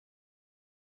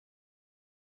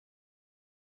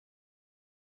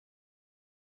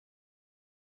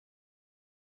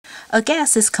A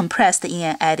gas is compressed in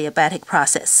an adiabatic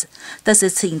process. Does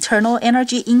its internal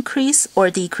energy increase or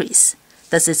decrease?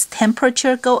 Does its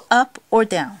temperature go up or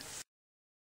down?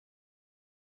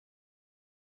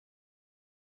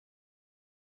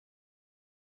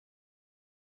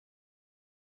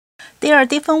 There are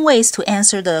different ways to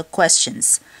answer the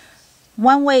questions.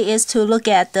 One way is to look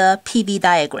at the PV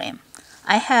diagram.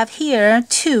 I have here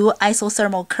two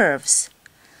isothermal curves.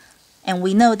 And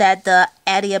we know that the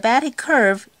adiabatic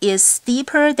curve is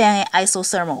steeper than an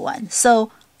isothermal one.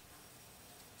 So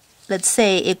let's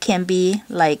say it can be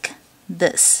like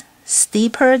this,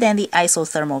 steeper than the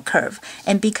isothermal curve.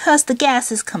 And because the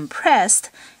gas is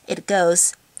compressed, it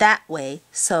goes that way.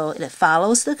 So it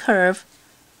follows the curve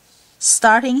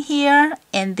starting here,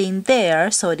 ending there.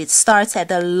 So it starts at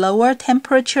the lower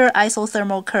temperature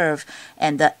isothermal curve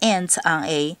and ends on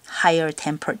a higher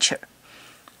temperature.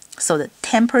 So the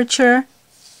temperature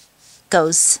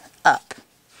goes up,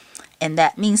 and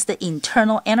that means the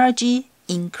internal energy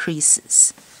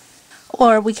increases.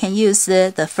 Or we can use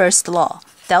the first law.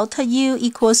 Delta U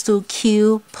equals to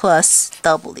Q plus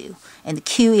W. And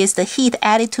Q is the heat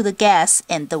added to the gas,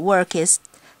 and the work is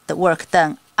the work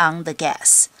done on the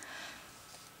gas.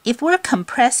 If we're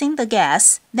compressing the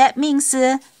gas, that means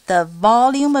the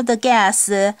volume of the gas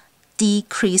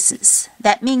decreases.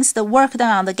 That means the work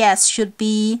done on the gas should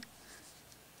be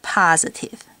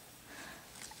positive.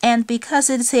 And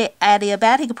because it's an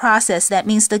adiabatic process, that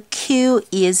means the Q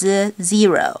is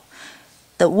 0.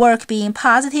 The work being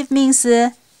positive means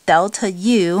delta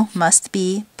U must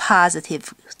be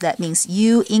positive. That means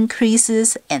U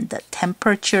increases and the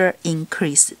temperature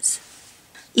increases.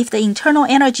 If the internal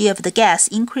energy of the gas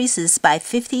increases by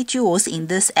 50 joules in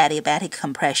this adiabatic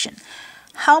compression,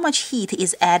 how much heat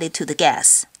is added to the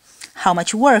gas? How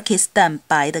much work is done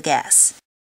by the gas?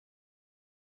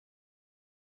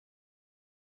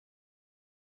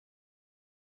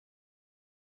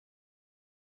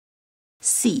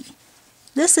 C.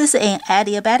 This is an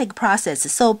adiabatic process,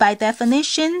 so by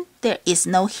definition, there is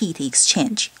no heat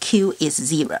exchange. Q is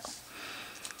 0.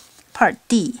 Part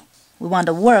D. We want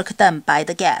the work done by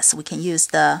the gas. We can use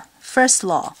the first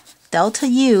law. Delta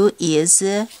U is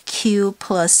Q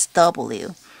plus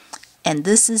W. And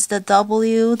this is the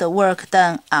W, the work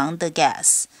done on the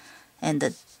gas. And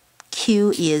the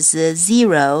Q is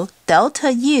 0.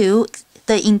 Delta U,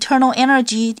 the internal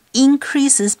energy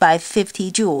increases by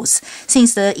 50 joules.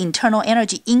 Since the internal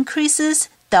energy increases,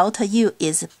 delta U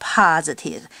is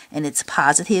positive, and it's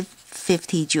positive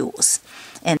 50 joules.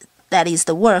 And that is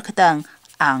the work done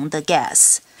on the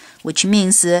gas, which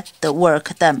means the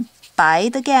work done by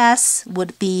the gas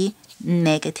would be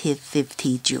negative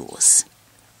 50 joules.